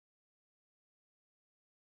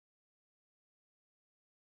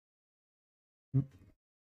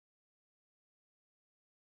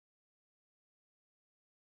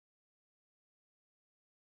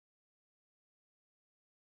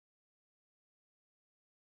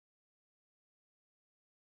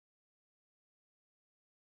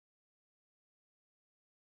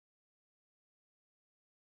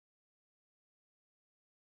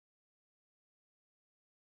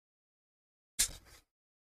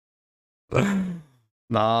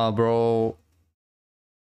Nah, bro.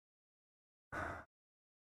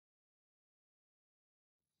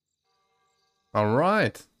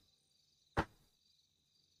 Alright.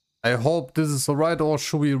 I hope this is alright, or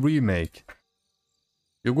should we remake?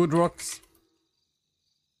 You good, Rocks?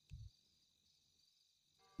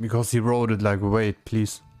 Because he wrote it like, wait,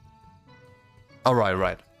 please. Alright,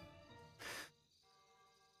 right.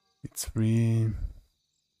 It's free.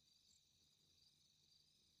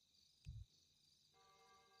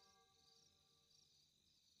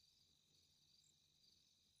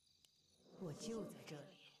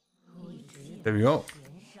 There we go.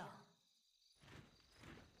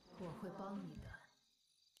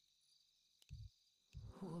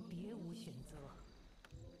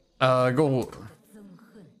 Go.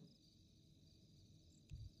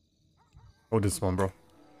 Oh, this one, bro.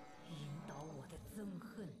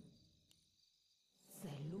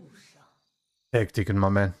 Hectic in my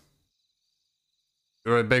man.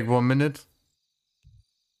 Be right back, 1 minute.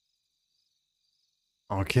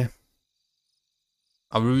 Okay.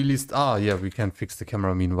 Are we released? Ah, yeah, we can fix the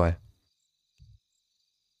camera meanwhile.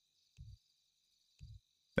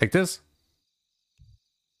 Like this?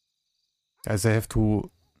 Guys, I have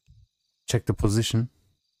to check the position.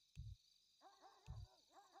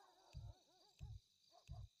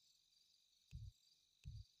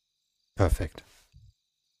 Perfect.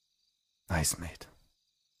 Nice, mate.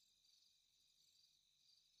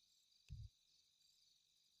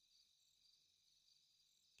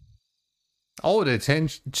 Oh, they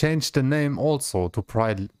changed the name also to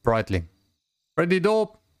Brightling. Pretty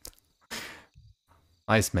dope.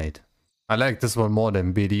 Nice, mate. I like this one more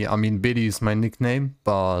than Biddy. I mean, Biddy is my nickname,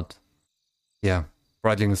 but yeah,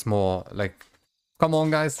 Brightling is more like, come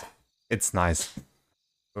on, guys. It's nice.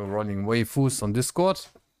 We're running waifus on Discord.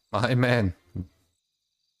 My man.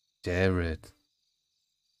 Jared.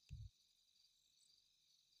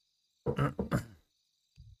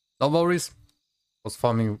 No worries. Was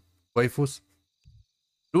farming waifus.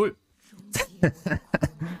 Cool.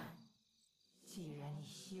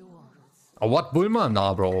 Oh, what, Bulma?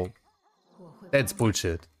 Nah, bro. That's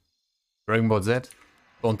bullshit. Dragon Ball Z.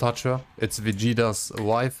 Don't touch her. It's Vegeta's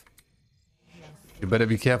wife. You better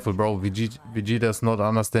be careful, bro. Vegeta's not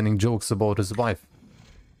understanding jokes about his wife.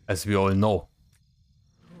 As we all know.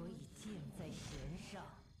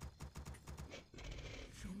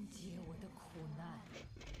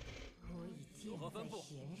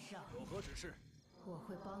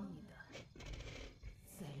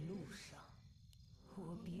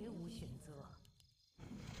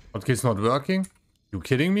 Hotkeys not working? You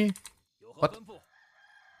kidding me? What?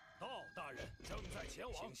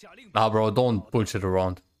 Nah, bro, don't bullshit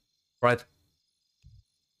around. Right?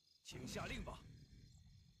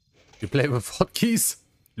 You play with hotkeys?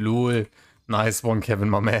 Lol. Nice one, Kevin,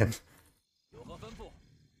 my man.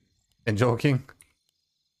 And joking?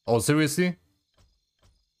 Oh, seriously?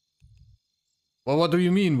 Well, what do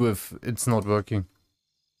you mean with it's not working?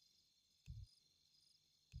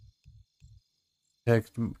 Heck.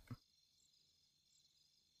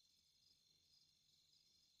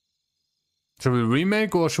 Should we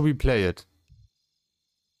remake or should we play it?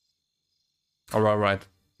 Alright, right.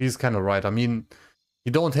 He's kind of right. I mean,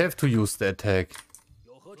 you don't have to use the attack.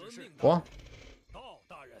 What?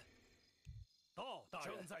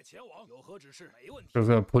 Just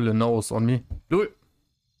gonna pull a nose on me. Do it.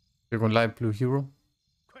 You're gonna light blue hero.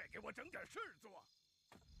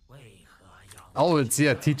 Oh, it's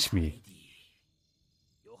yeah, teach me.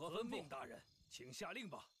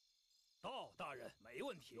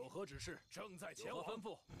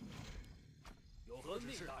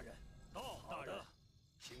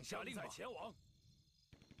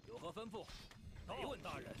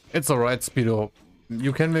 It's alright, Speedo.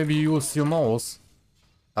 You can maybe use your mouse.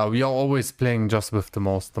 We are always playing just with the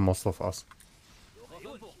mouse, the most of us.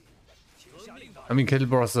 I mean, Kettle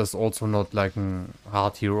Bros is also not like a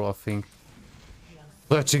hard hero, I think.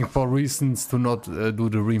 Searching for reasons to not do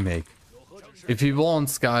the remake. If he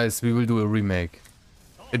wants, guys, we will do a remake.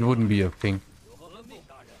 It wouldn't be a thing.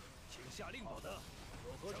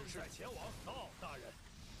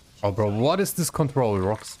 Oh, bro, what is this control,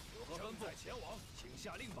 Rocks?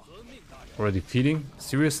 Already feeding?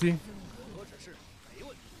 Seriously?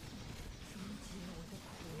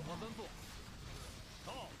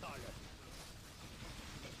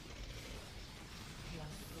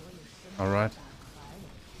 Alright.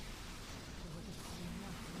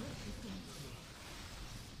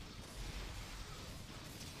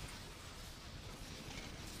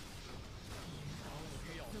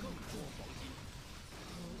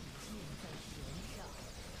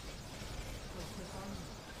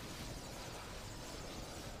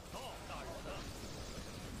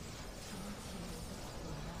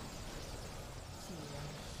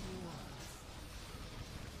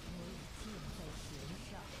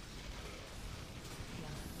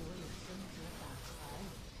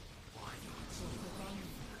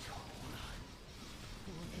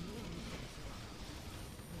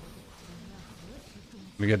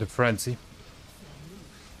 We get a frenzy.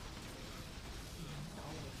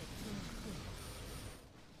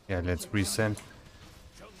 Yeah, let's resend.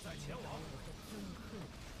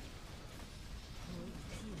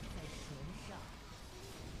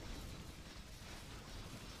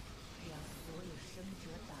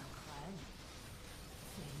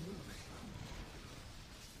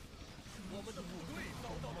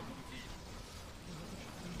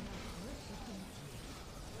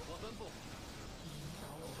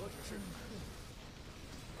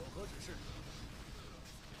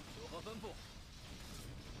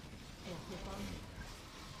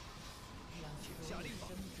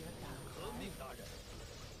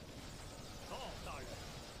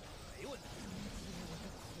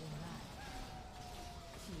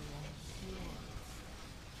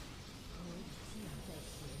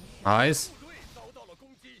 Nice.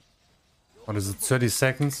 What is it? 30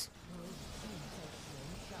 seconds?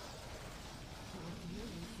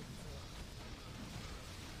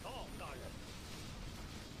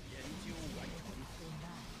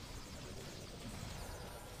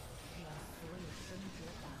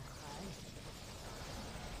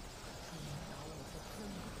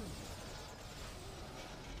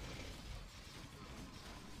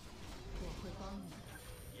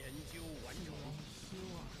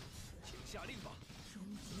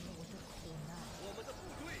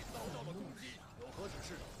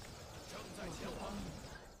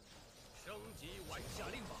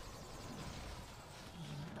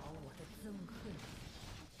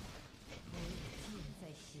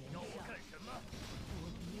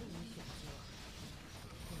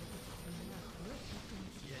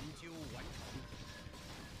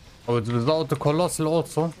 Oh, it's without the colossal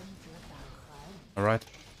also. Alright.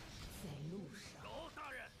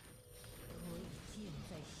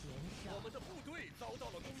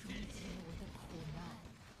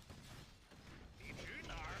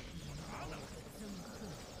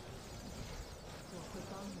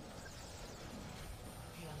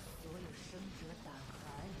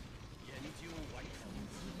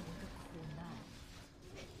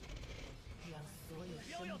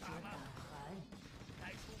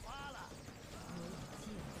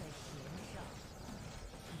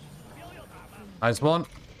 Nice one.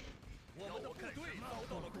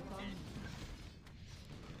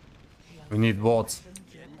 We need wards.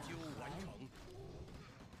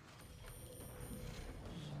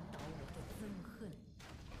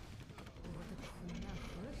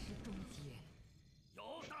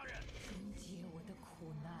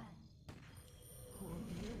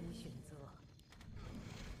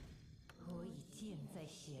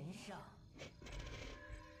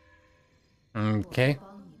 Okay.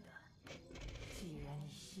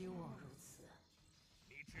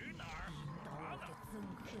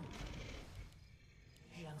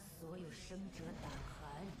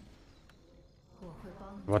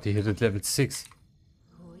 What, he hit at level 6?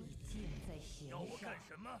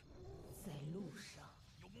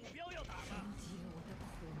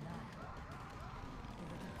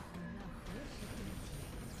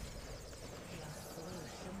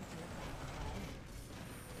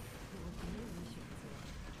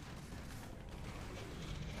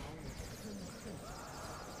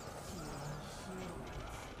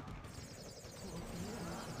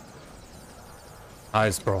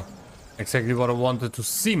 Nice, bro. Exactly what I wanted to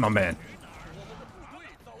see, my man.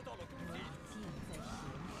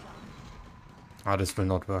 Ah, this will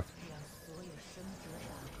not work.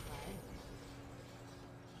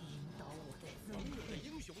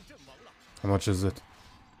 How much is it?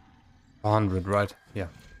 100, right? Yeah.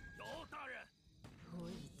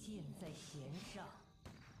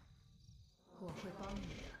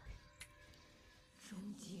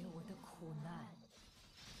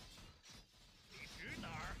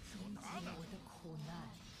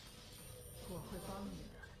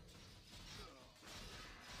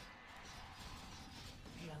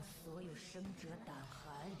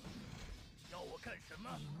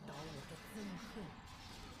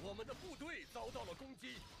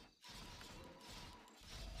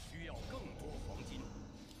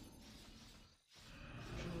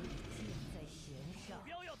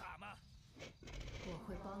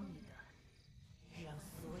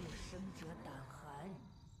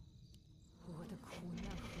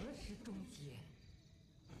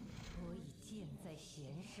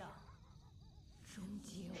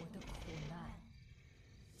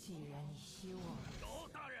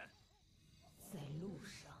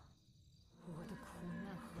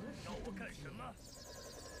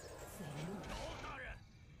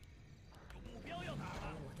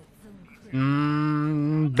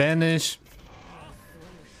 Banish.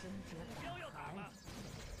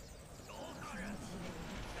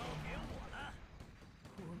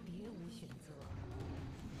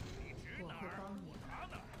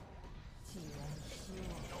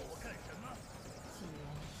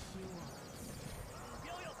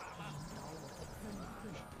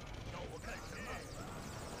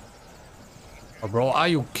 Oh, bro, are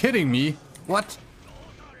you kidding me? What?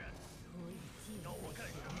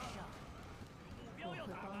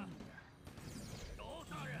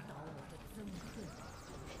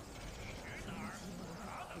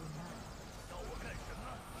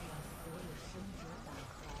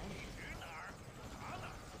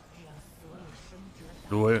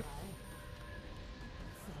 Lol.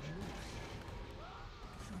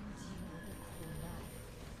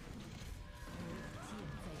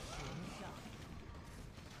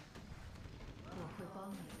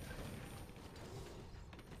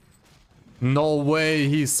 No way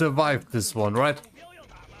he survived this one, right?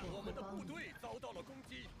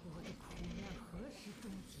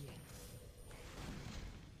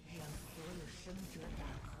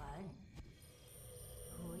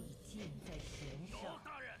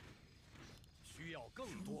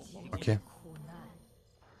 Okay.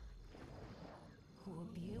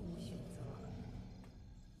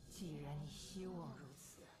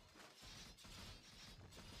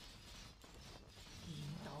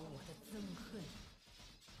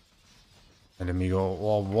 Let me go.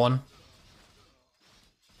 Or one.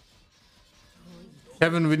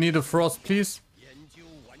 Kevin, we need a frost, please.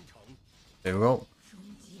 There we go.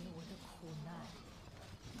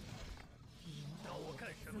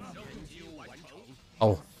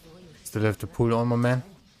 Oh, still have to pull on my man.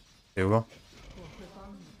 There we go.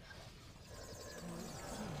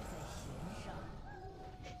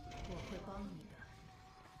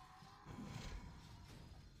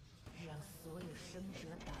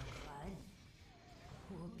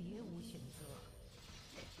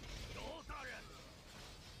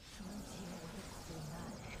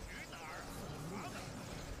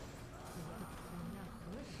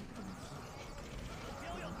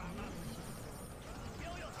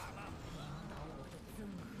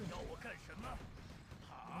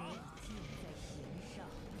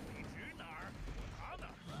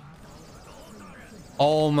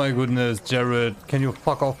 Oh my goodness, Jared, can you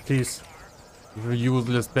fuck off, please? You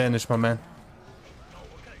useless banish, my man.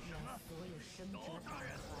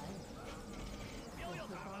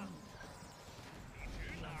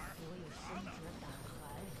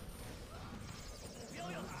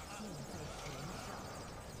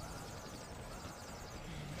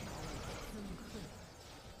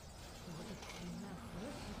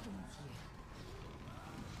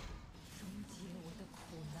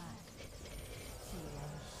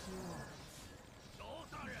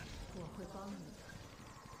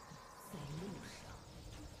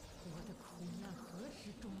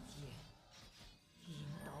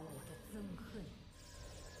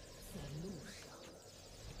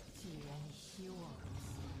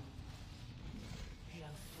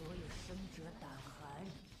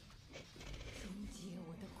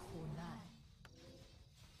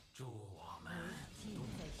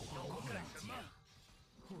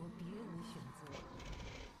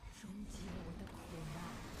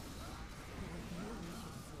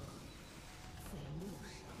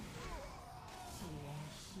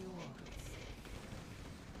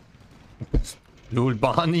 Lol,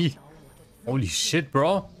 Barney. Holy shit,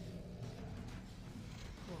 bro.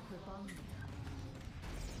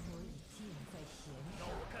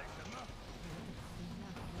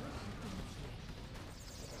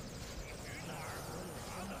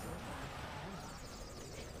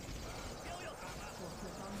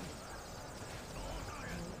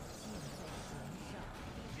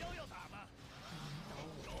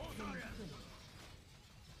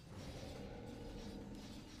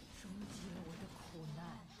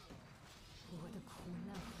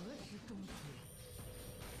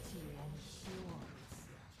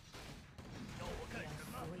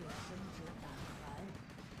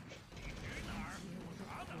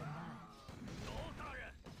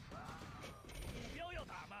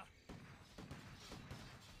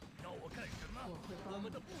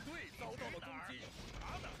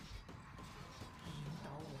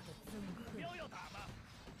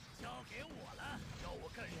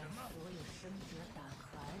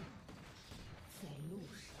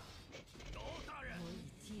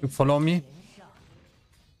 You follow me?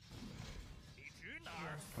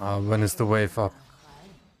 When is the wave up?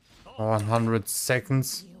 100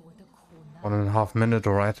 seconds. 1.5 minutes,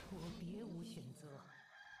 alright.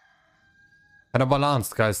 Kinda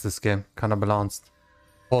balanced, guys, this game. Kinda balanced.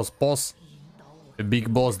 Boss. The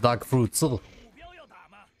big boss, Darkfruits.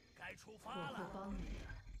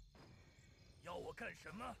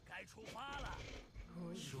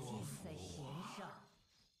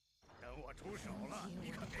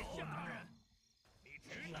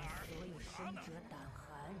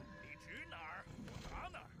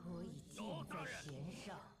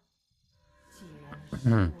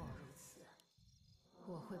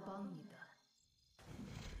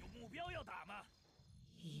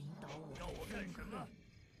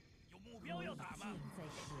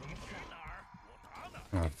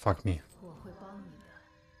 Oh, fuck me.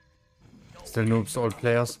 Still noobs, old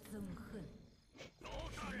players.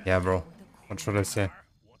 Yeah, bro. What should I say?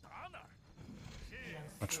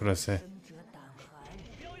 What should I say?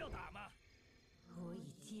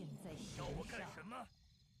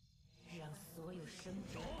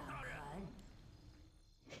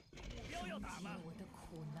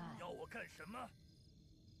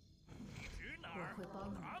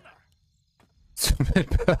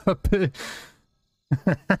 Purple.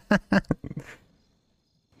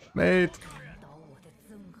 Mate.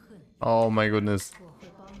 Oh my goodness.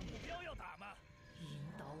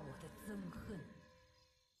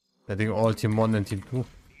 I think all team 1 and team 2.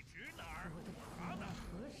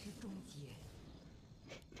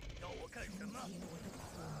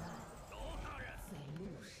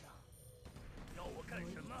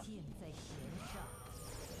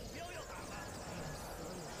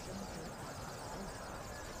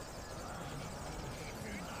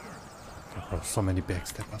 Oh, so many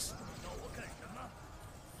backsteppers.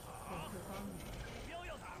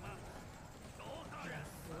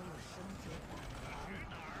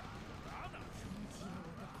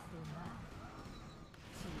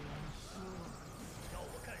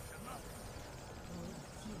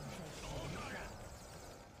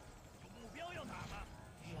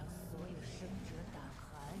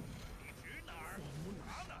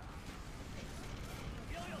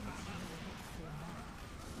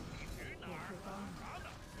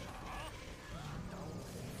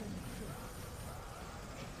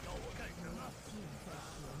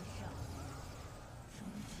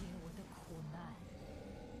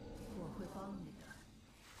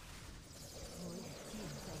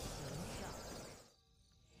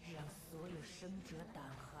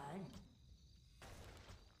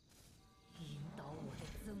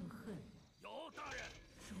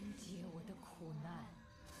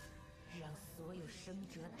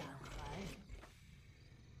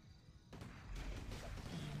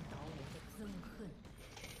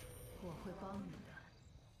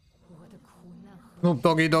 No,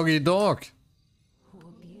 doggy, doggy, dog.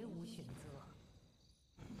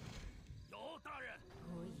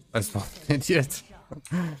 That's not an idiot.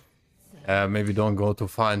 Maybe don't go too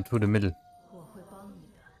far into the middle.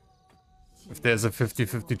 If there's a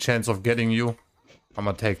 50-50 chance of getting you, I'm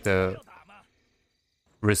gonna take the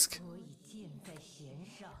risk.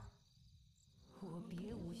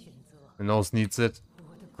 Who knows needs it?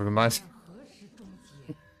 Recognize.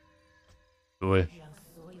 Lol.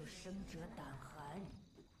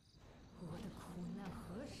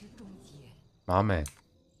 My man.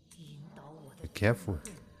 Be careful.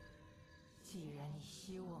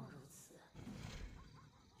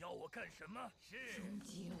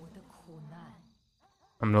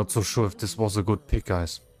 I'm not so sure if this was a good pick,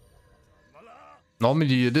 guys.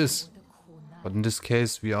 Normally it is. But in this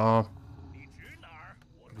case we are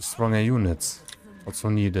stronger units. Also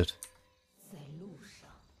needed.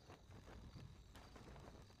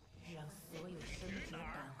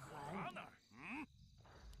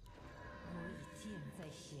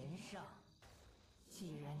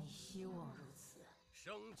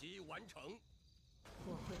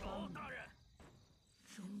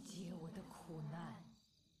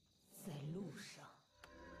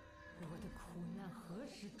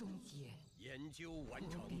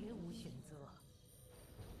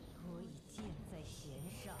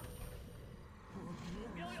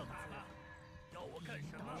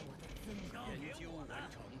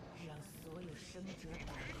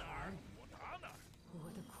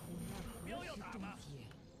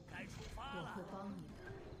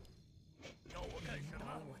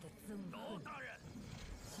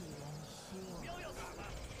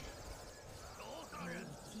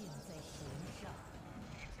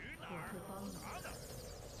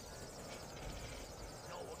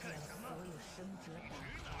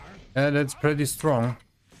 Yeah, that's pretty strong.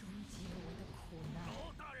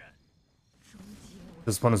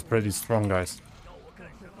 This one is pretty strong, guys.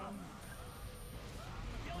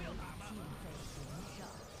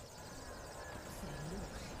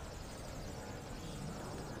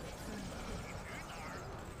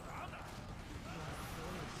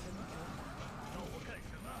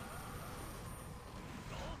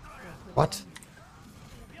 What?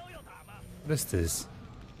 What is this?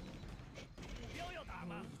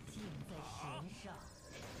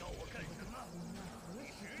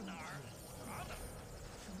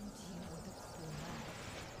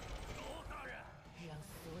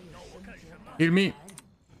 Heal me,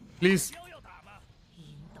 please.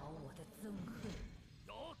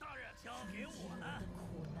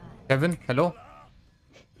 Kevin, hello?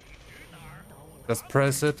 Just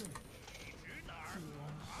press it.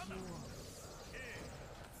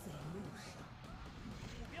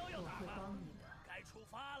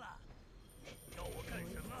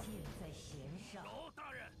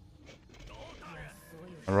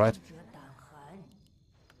 All right.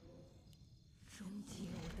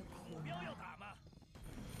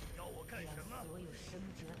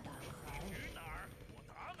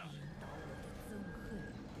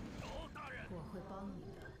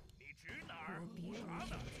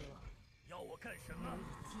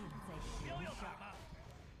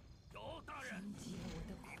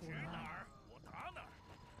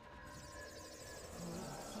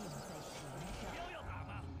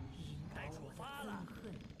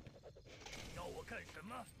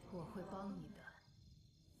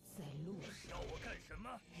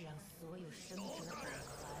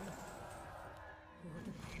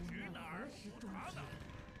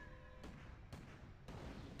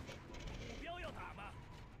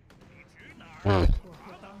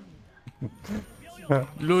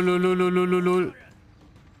 Lul.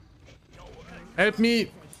 Help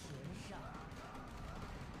me.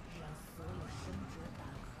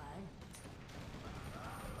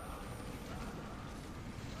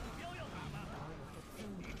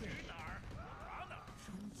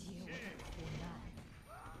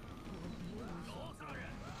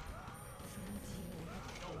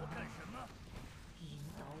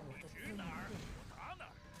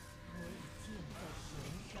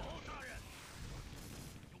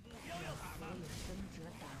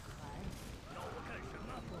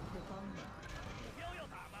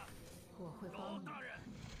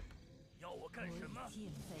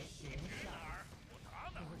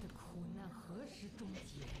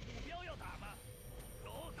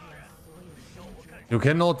 You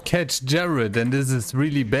cannot catch Jared, and this is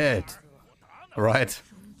really bad. Right?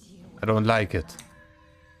 I don't like it.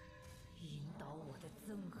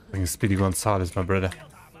 Bring Speedy Gonzalez, my brother.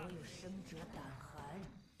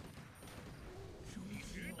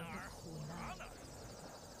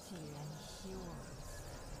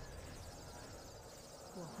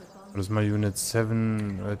 What is my unit?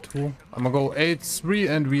 7-2. I'm gonna go 8-3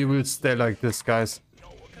 and we will stay like this, guys.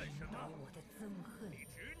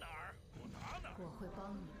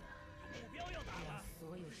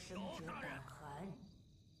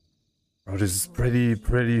 Oh, this is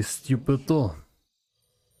pretty stupid though.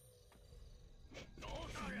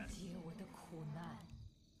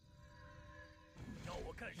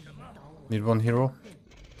 Need one hero.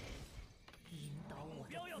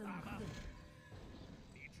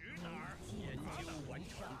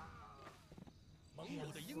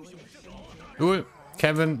 Cool.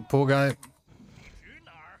 Kevin, poor guy.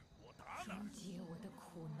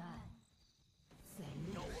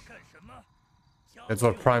 That's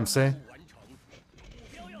what Prime say.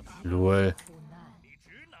 Lol.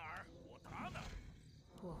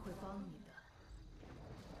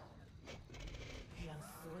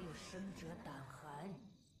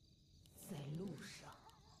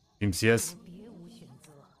 Team CS.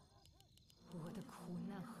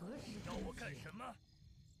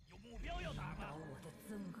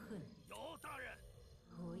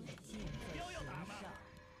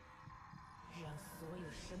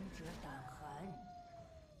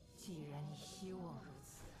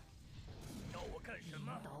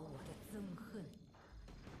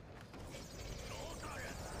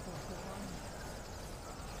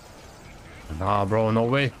 Nah, bro, no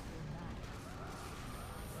way.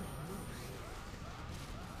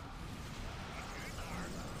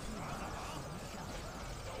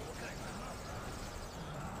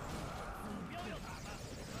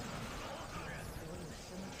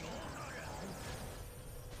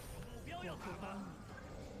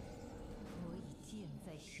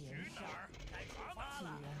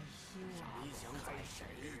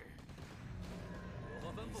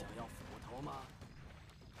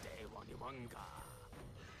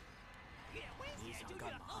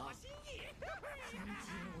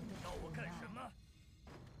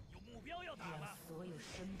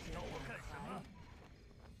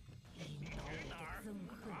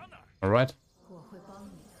 All right.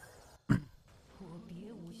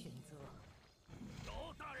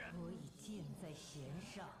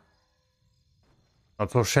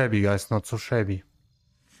 Not so shabby, guys. Not so shabby.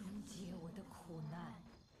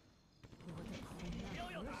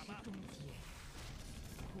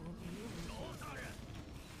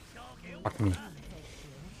 Fuck me.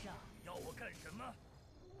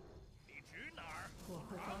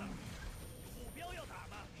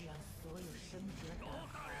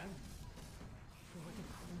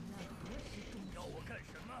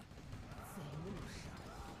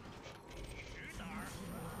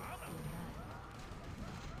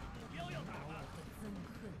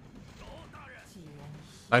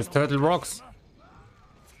 Nice turtle rocks.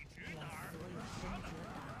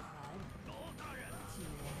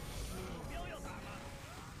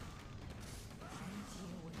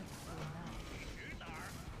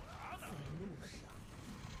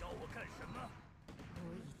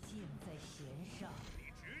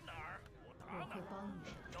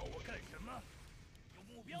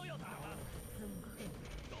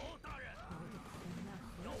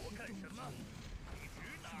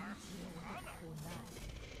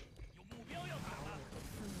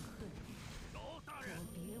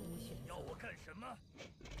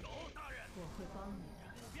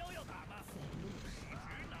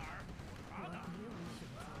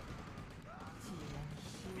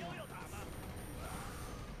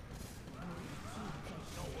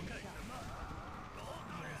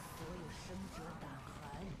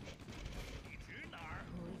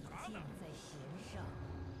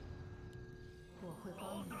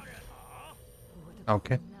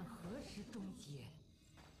 Okay.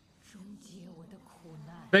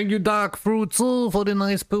 Thank you, Darkfruits, for the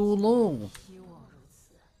nice pillow.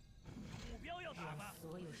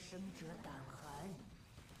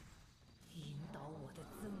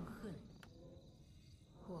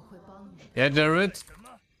 Yeah, Jared.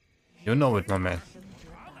 You know it, my man.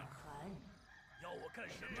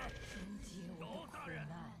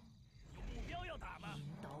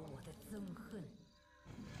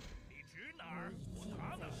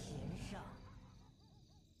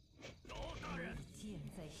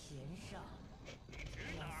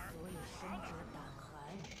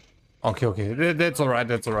 Okay, okay, that's alright,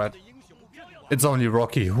 that's alright. It's only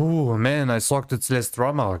Rocky. Ooh, man, I thought it's less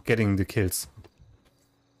drama getting the kills.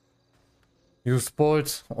 You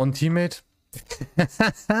spoiled on teammate?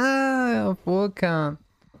 Vulcan.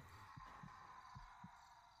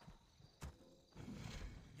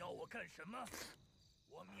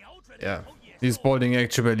 Yeah, he's spoiling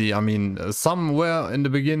actually, I mean, somewhere in the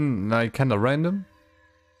beginning, like, kinda random.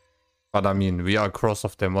 But I mean, we are across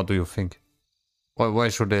of them, what do you think? Why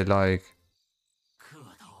should they, like,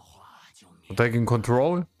 taking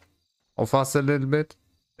control of us a little bit?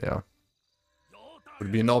 Yeah.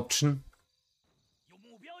 Would be an option.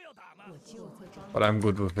 But I'm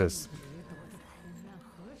good with this.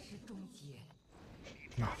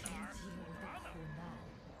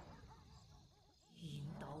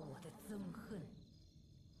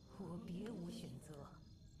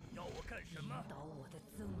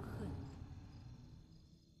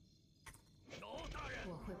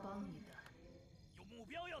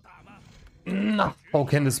 No. How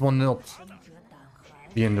can this one not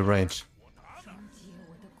be in the range?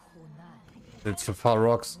 It's the far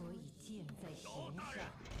rocks.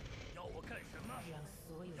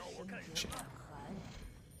 Shit.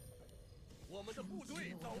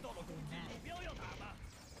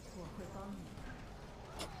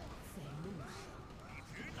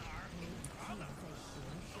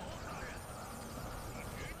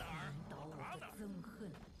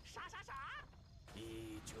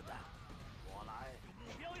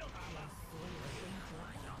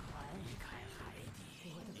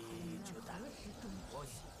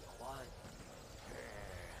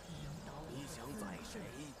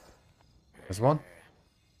 There's one.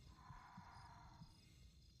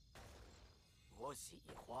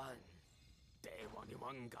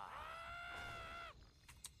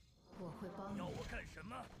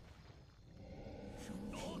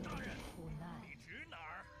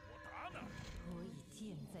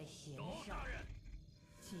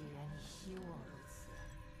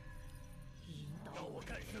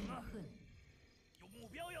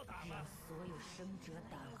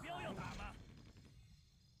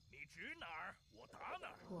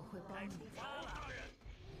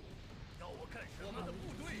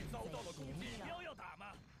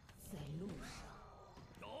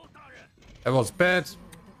 That was bad.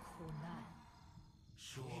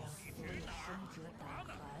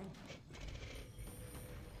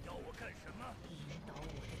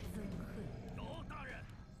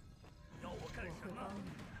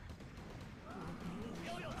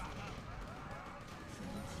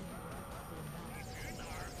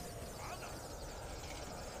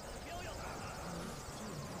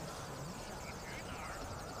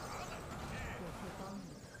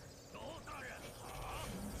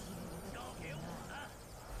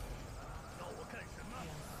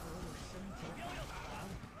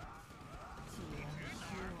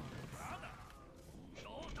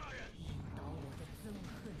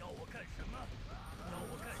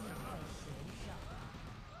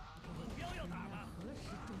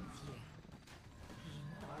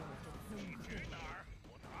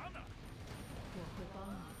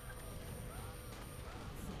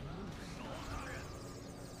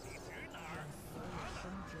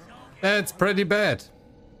 That's pretty bad.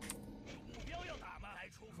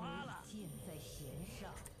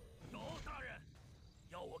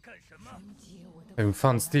 Having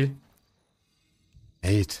fun still.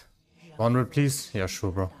 8. 100 please? Yeah,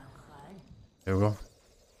 sure, bro. There we go.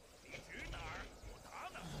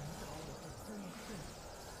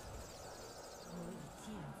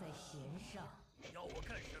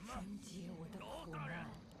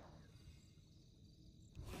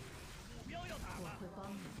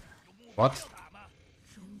 What?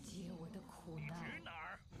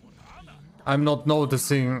 I'm not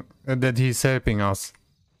noticing that he's helping us,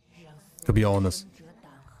 to be honest.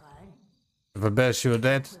 If I bash you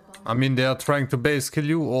dead, I mean, they are trying to base kill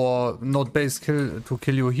you or not base kill to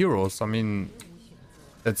kill your heroes. I mean,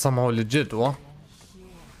 that's somehow legit, or?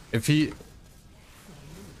 If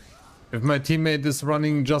my teammate is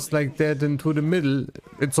running just like that into the middle,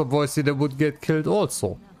 it's obviously they would get killed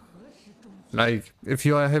also. Like, if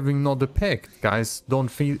you are having not a pact, guys, don't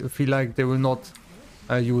feel like they will not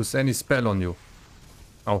use any spell on you.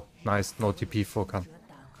 Oh, nice, no TP for Khan.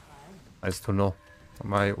 Nice to know.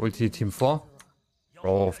 My ulti team 4?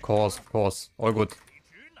 Oh, of course, all good.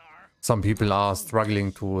 Some people are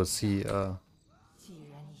struggling to see,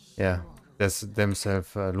 yeah,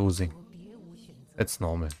 themselves losing. It's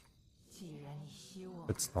normal.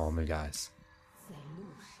 It's normal, guys.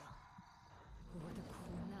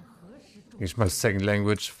 English my second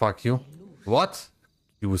language, fuck you. What?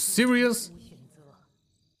 You serious?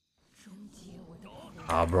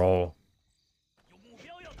 Ah, bro.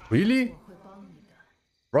 Really?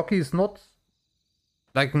 Rocky is not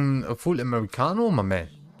like a full Americano, my man.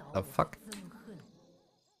 The fuck?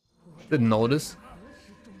 Didn't know this.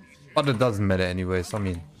 But it doesn't matter anyways, I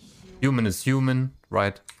mean, human is human,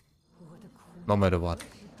 right? No matter what.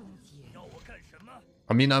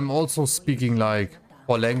 I mean, I'm also speaking like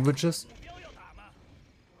 4 languages.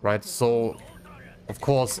 Right, so of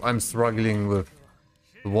course I'm struggling with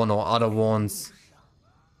the one or other ones.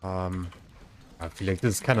 I feel like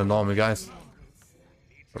this is kind of normal, guys.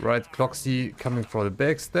 Right, Cloxy coming for the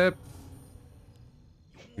backstab.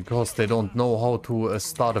 Because they don't know how to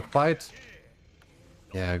start a fight.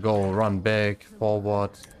 Yeah, go run back,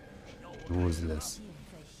 forward. Useless.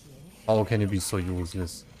 How can you be so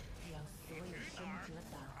useless?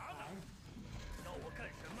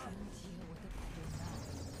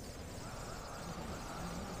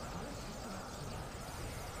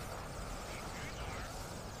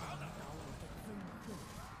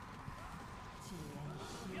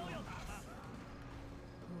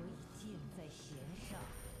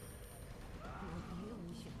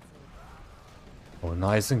 Oh,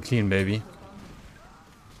 nice and clean, baby.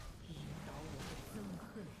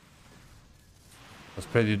 That's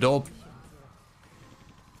pretty dope.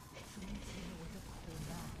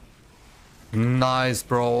 Nice,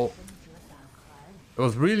 bro. It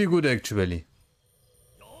was really good, actually.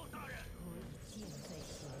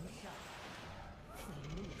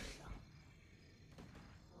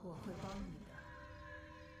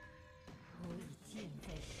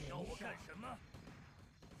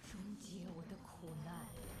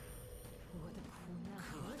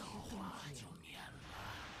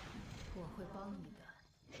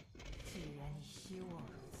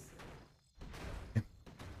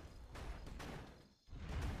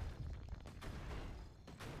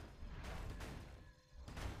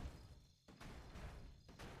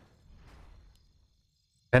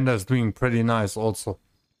 Panda is doing pretty nice also.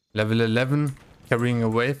 Level 11, carrying a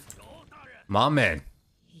wave. My man.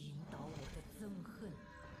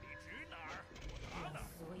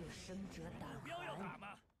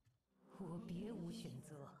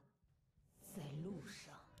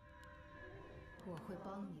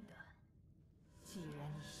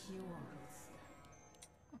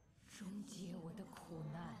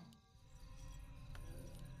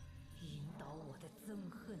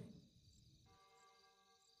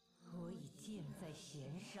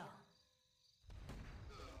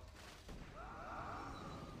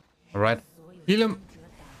 Alright. Heal him.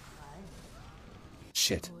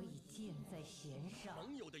 Shit.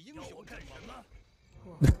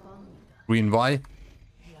 Green Y.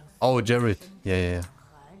 Oh, Jared. Yeah.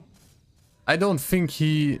 I don't think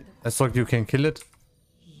he... I thought you can kill it.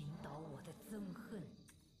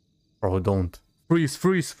 Bro, don't.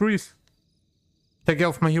 Freeze. Take care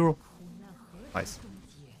of my hero. Nice.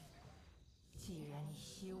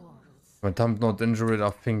 When Tom's not injured, I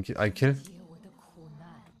think I kill.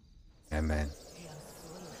 Yeah, man.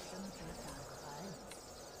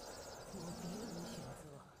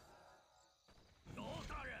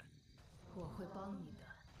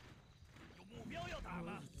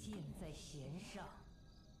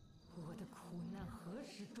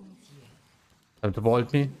 Time to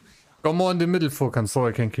bolt me. Go more in the middle, Furkan, so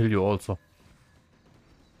I can kill you also.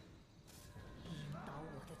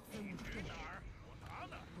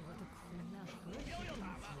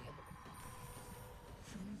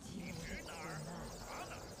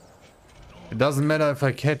 It doesn't matter if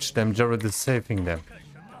I catch them, Jared is saving them.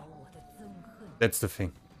 That's the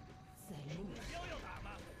thing.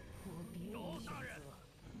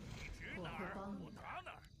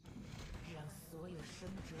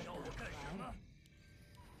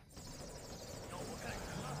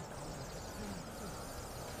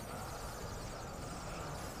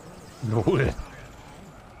 Lol.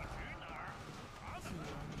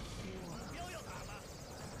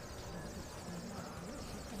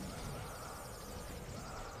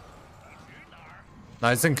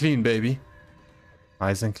 Nice and clean, baby.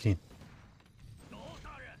 Nice and clean.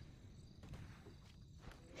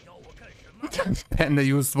 Panda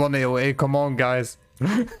used one AOA. Come on, guys.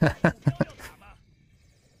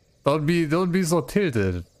 Don't be so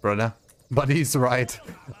tilted, brother. But he's right.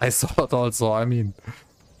 I saw it also. I mean,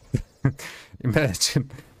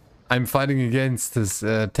 imagine I'm fighting against this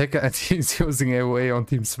Tekka and he's using AOA on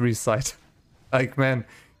Team 3 side. Like, man,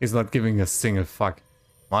 he's not giving a single fuck.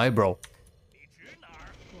 My bro.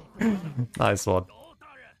 Nice one.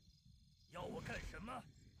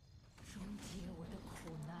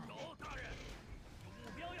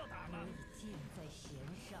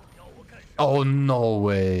 Oh, no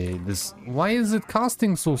way. This. Why is it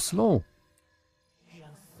casting so slow?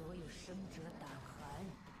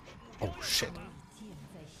 Oh, shit.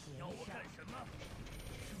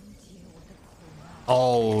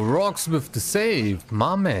 Oh, rocks with the save.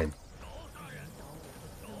 My man.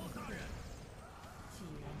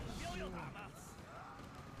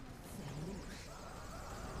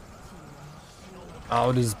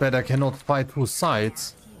 Oh, this is bad. I cannot fight two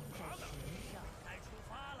sides.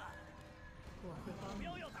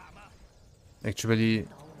 Actually,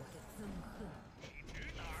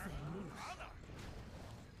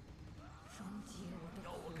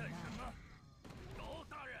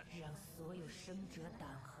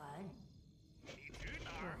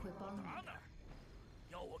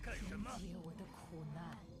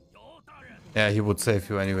 yeah, he would save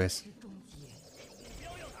you anyways.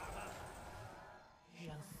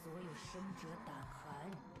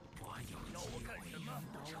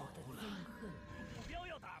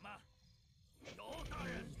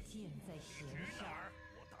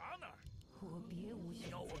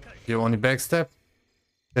 You only backstab?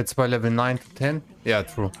 That's by level 9 to 10? Yeah,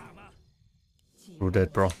 true. True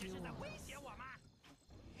that, bro.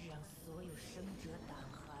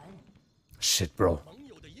 Shit, bro.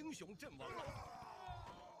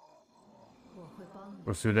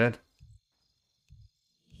 Was you dead?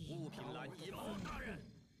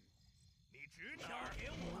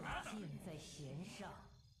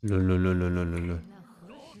 Lol.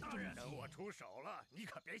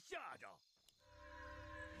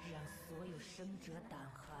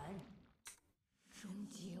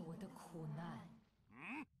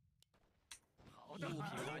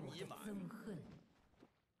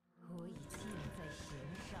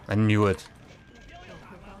 I knew it.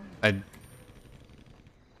 I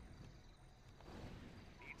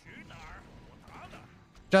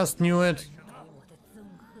just knew it.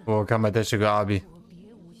 Wo kam mein Abi?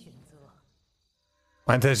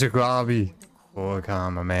 Mein Abi. Wo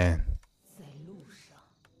kam er, man?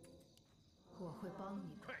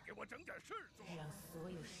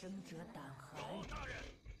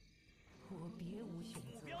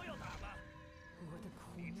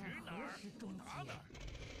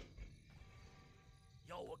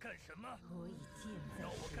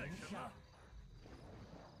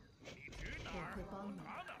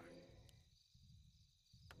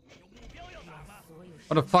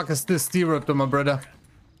 What the fuck is this D-Raptor, my brother?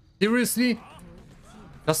 Seriously?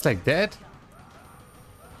 Just like that?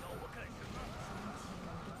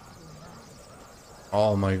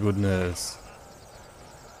 Oh my goodness.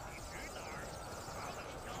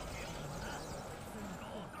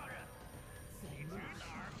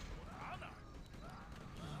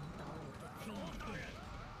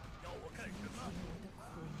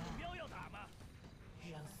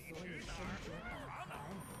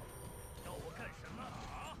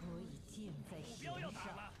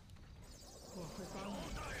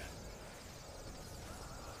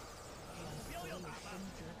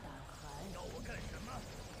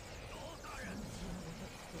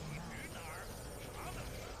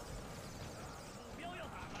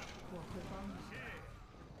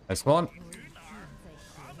 Nice one.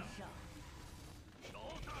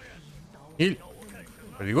 Heal.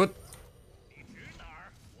 Very good.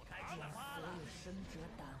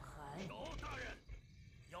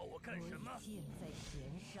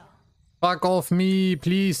 Fuck off me,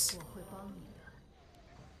 please.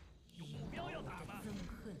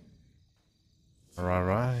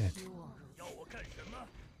 Alright.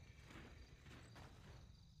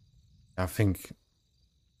 I think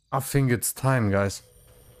it's time, guys,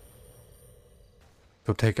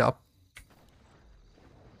 to take up.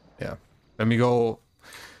 Yeah. Let me go.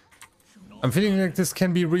 I'm feeling like this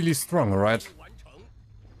can be really strong, right?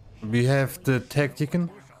 We have the Tactican.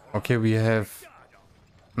 Okay, we have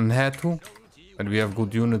an Hatu. And we have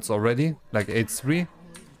good units already, like 8-3.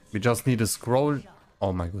 We just need a scroll.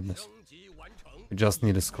 Oh my goodness. We just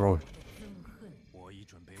need a scroll.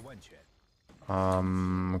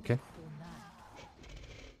 Okay.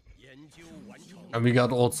 And we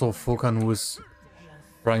got also Fokan, who is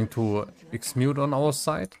trying to exmute on our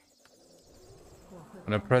side.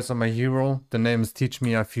 When I press on my hero, the name is Teach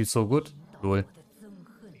Me, I Feel So Good. Lol.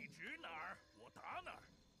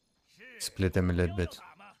 Split them a little bit.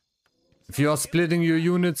 If you are splitting your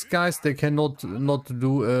units, guys, they cannot not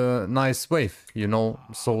do a nice wave, you know?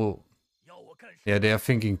 So, yeah, they are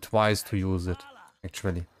thinking twice to use it,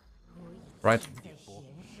 actually. Right?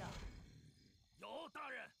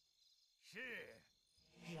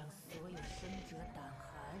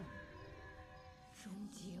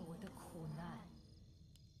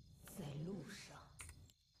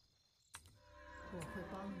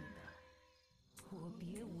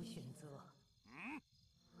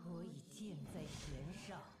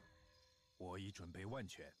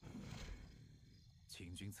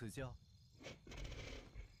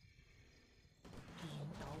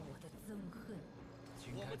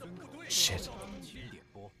 Shit.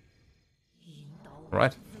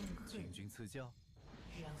 Right.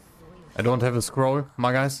 I don't have a scroll,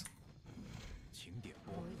 my guys.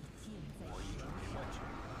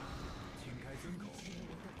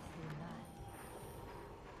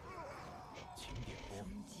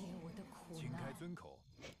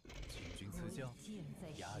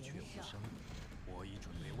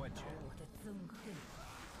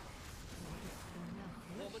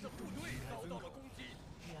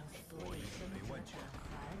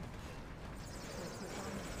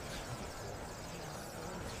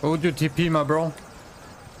 What would you TP, my bro?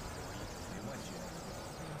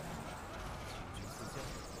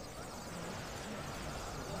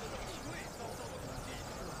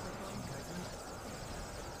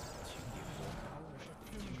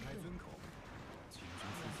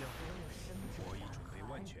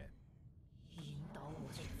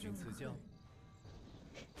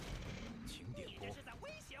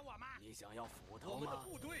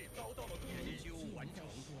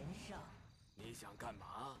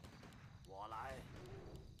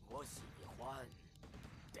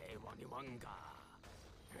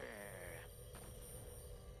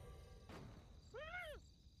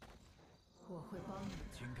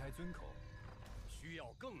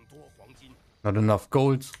 Not enough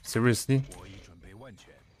gold, seriously.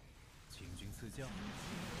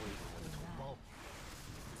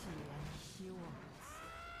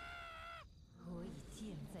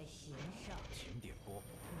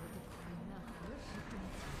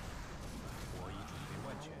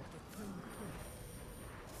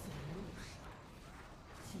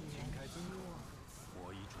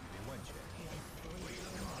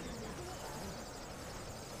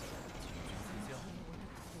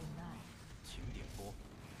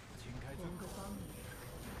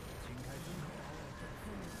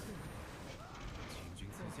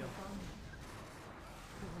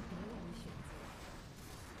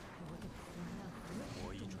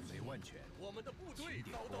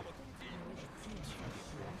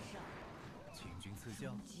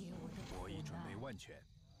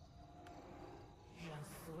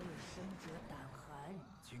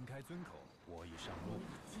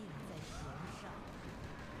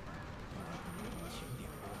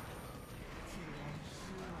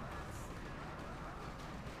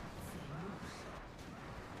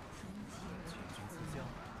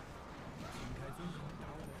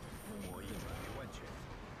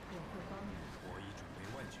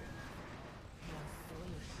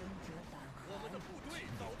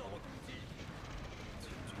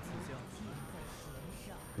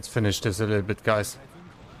 Let's finish this a little bit, guys.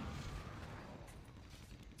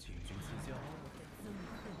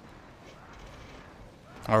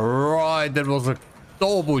 Alright, that was a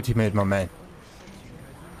dope ultimate, my man.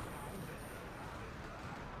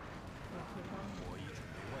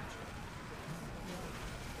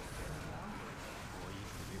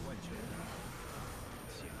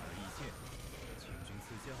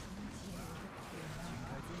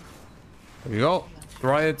 There we go.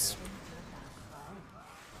 Try it.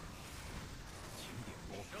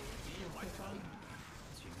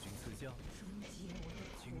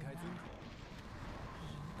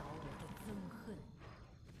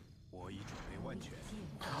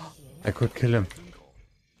 I could kill him.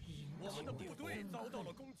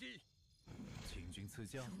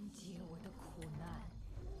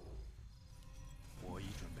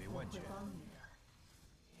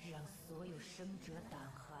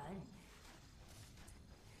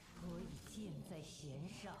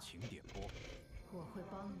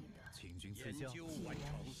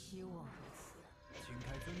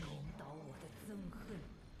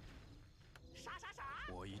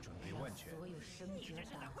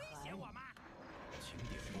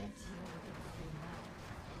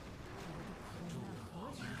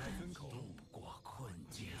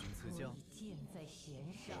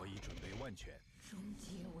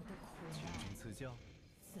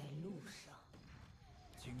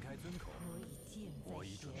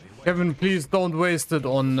 Kevin, please don't waste it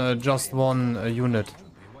on just one unit.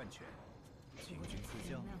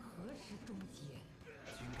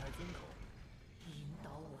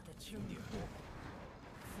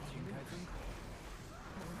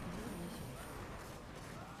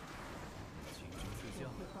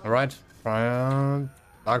 Alright,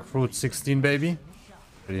 Darkfruits 16, baby.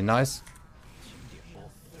 Pretty nice.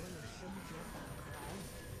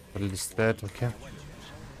 What is that? Okay.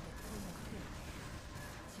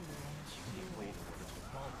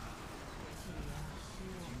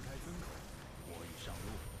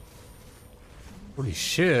 Holy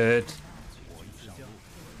shit.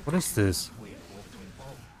 What is this?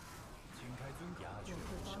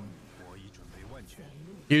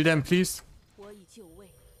 Heal them, please.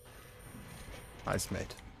 Nice,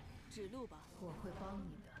 mate.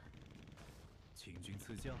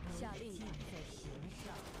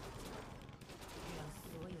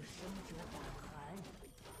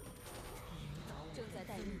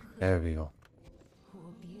 There we go.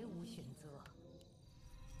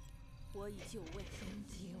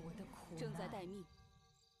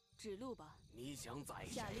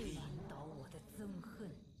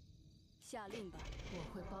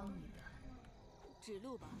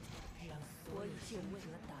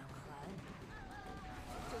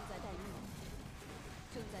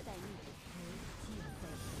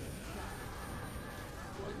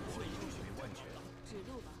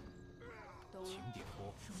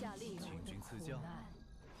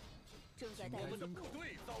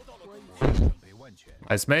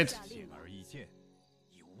 Nice, mate.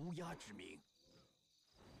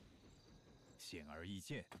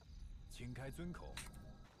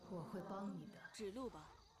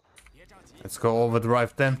 Let's go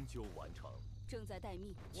overdrive them.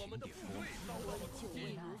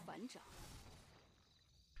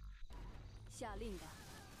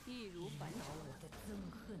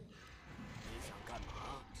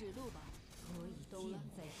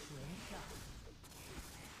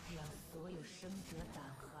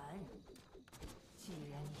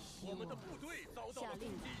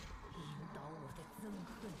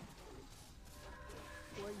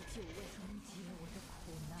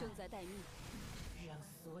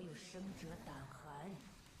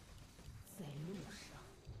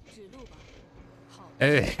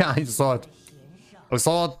 Hey, I saw it. I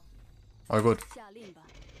saw it. All good.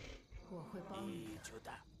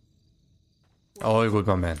 All good,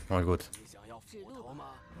 my man. All good.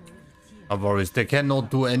 No worries. They cannot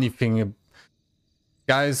do anything.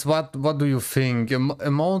 Guys, what do you think? A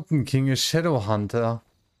Mountain King, a Shadow Hunter.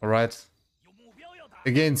 Alright.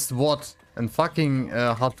 Against what? And fucking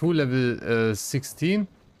HatoUP level 16?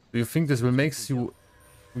 Do you think this will make you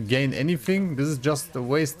gain anything? This is just a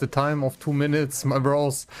waste the time of 2 minutes, my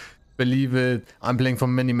bros. Believe it. I'm playing for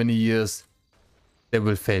many years. They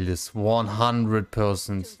will fail this.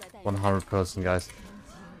 100%. 100%, guys.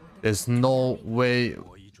 There's no way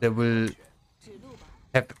they will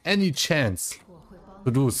have any chance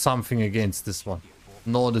to do something against this one.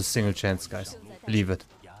 Not a single chance, guys. Believe it.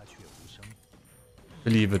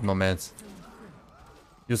 Believe it, my mans.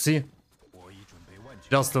 You see?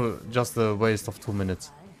 Just a waste of 2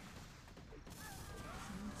 minutes.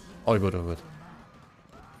 All good, all good.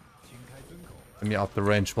 Let me up the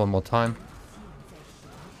range one more time.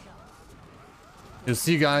 You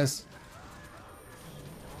see, guys?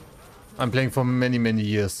 I'm playing for many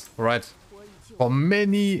years, right? For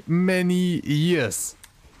many years.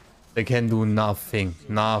 They can do nothing.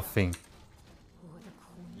 Nothing.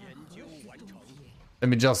 Let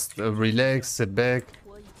me just relax, sit back.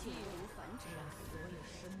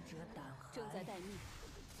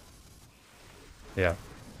 Yeah.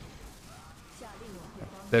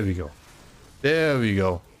 There we go. There we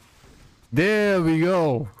go. There we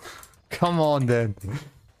go. Come on then.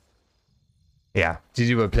 Yeah,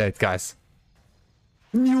 GG well played, guys.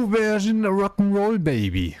 New version of rock and roll,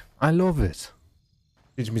 baby. I love it.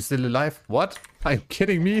 Teach me still alive? What? Are you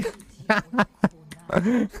kidding me?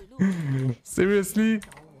 Seriously?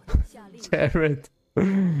 Jared.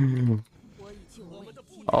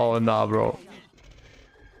 Oh nah, bro.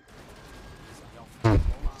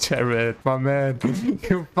 Jared, my man.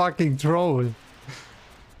 You fucking troll.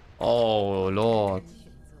 Oh lord.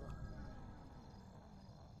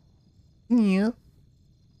 Yeah.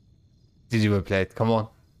 GG well played. Come on.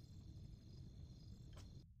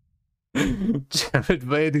 Jared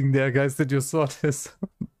waiting there, guys. Did you saw this?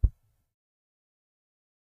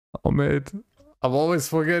 Oh, mate. I'm always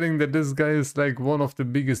forgetting that this guy is like one of the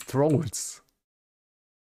biggest trolls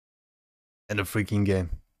in the freaking game.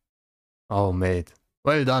 Oh, mate.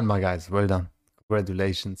 Well done, my guys. Well done.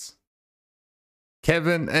 Congratulations.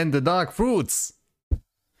 Kevin and the Darkfruits.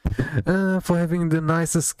 For having the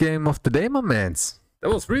nicest game of the day, my mans. That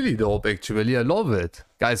was really dope, actually. I love it.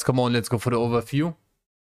 Guys, come on. Let's go for the overview.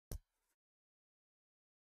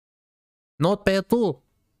 Not bad too.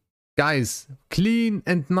 Guys, clean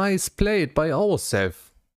and nice played by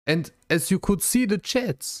ourselves. And as you could see the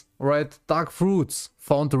chats, right? Darkfruits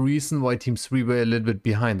found the reason why Team 3 were a little bit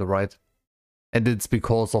behind, right? And it's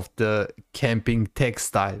because of the camping tech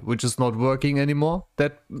style, which is not working anymore.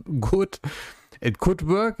 That good. It could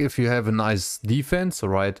work if you have a nice defense,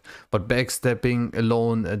 alright? But backstepping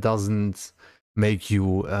alone doesn't make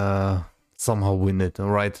you somehow win it,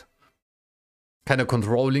 alright? Kind of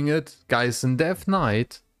controlling it. Guys in Death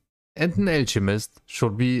Knight and an Alchemist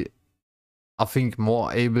should be, I think,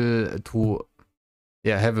 more able to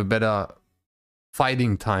have a better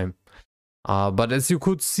fighting time. But as you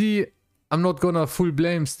could see, I'm not gonna full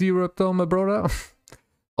blame Raptor, my brother.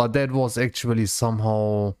 But that was actually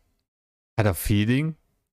somehow had a feeding,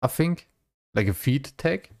 I think. Like a feed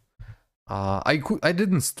tag. I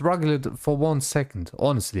didn't struggle it for 1 second,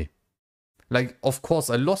 honestly. Like, of course,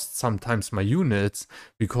 I lost sometimes my units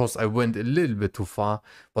because I went a little bit too far.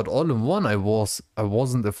 But all in one, I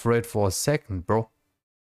wasn't afraid for a second, bro.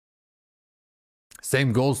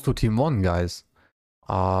 Same goes to Team 1, guys.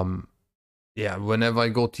 Yeah, whenever I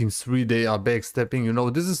go Team 3, they are backstepping. You know,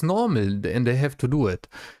 this is normal and they have to do it.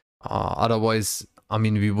 Otherwise, I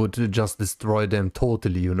mean, we would just destroy them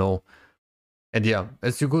totally, you know. And yeah,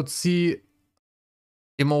 as you could see,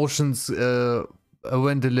 emotions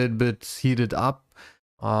went a little bit heated up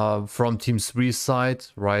from Team 3 side,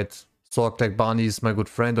 right? Sorg like Barney is my good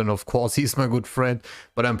friend, and of course he's my good friend,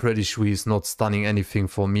 but I'm pretty sure he's not stunning anything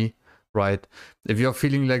for me, right? If you're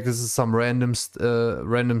feeling like this is some random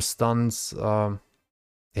stunts,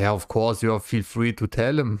 yeah, of course you feel free to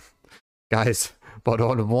tell him, guys. But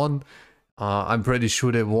all in one, I'm pretty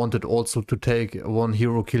sure they wanted also to take one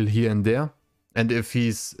hero kill here and there, and if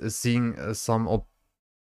he's seeing some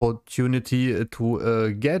opportunity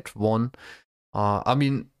to get one, I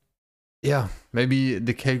mean, yeah, maybe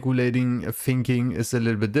the calculating thinking is a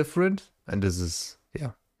little bit different, and this is,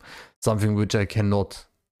 yeah, something which I cannot.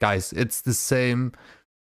 Guys, it's the same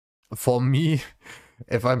for me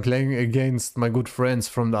if I'm playing against my good friends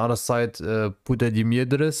from the other side, Puta di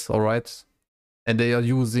Miedres, alright, and they are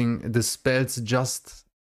using the spells just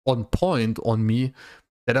on point on me,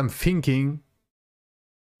 that I'm thinking,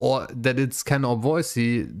 or that it's kind of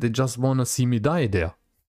voicey, they just want to see me die there.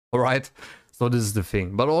 Alright? So this is the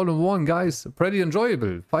thing. But all in one, guys, pretty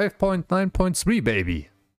enjoyable. 5.9.3, baby.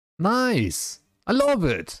 Nice. I love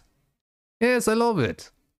it. Yes, I love it.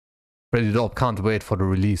 Pretty dope. Can't wait for the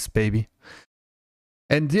release, baby.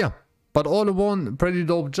 And yeah, but all in one, pretty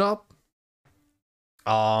dope job.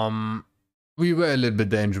 We were a little bit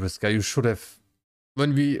dangerous, guy. You should have,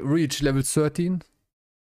 when we reach level 13,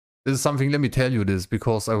 this is something, let me tell you this,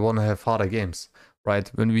 because I want to have harder games, right?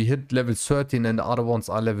 When we hit level 13 and the other ones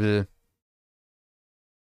are level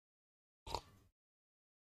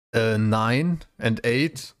 9 and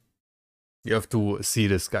 8, you have to see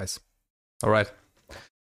this, guys. Alright,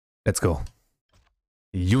 let's go.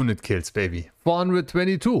 Unit kills, baby.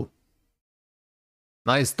 422.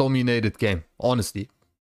 Nice dominated game, honestly.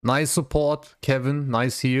 Nice support, Kevin,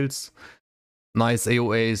 nice heals. Nice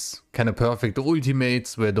AOAs, kind of perfect. The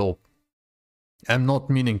ultimates were dope. I'm not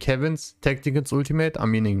meaning Kevin's Tacticals ultimate,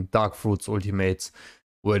 I'm meaning Darkfruits ultimates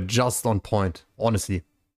were just on point, honestly.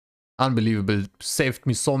 Unbelievable. Saved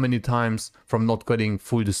me so many times from not getting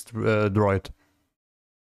full destroyed.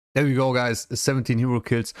 There we go, guys. 17 hero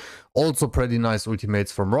kills. Also pretty nice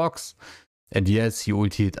ultimates from Rox. And yes, he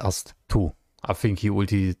ultied us too. I think he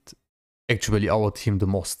ultied actually our team the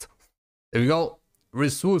most. There we go.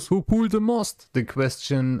 Resource, who pulled the most? The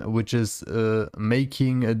question which is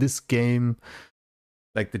making this game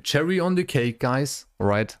like the cherry on the cake, guys,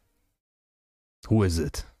 right? Who is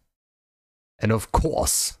it? And of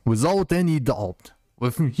course, without any doubt,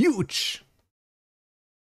 with a huge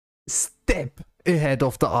step ahead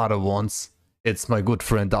of the other ones, it's my good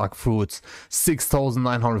friend Darkfruits.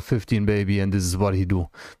 6,915, baby, and this is what he do.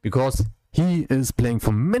 Because he is playing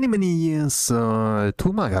for many years to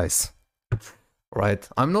my guys. Right,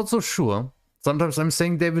 I'm not so sure. Sometimes I'm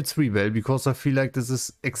saying DevilsRebel because I feel like this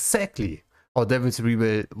is exactly how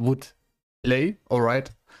DevilsRebel would play.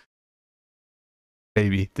 Alright.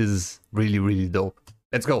 Baby, this is really dope.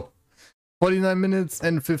 Let's go. 49 minutes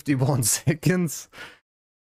and 51 seconds.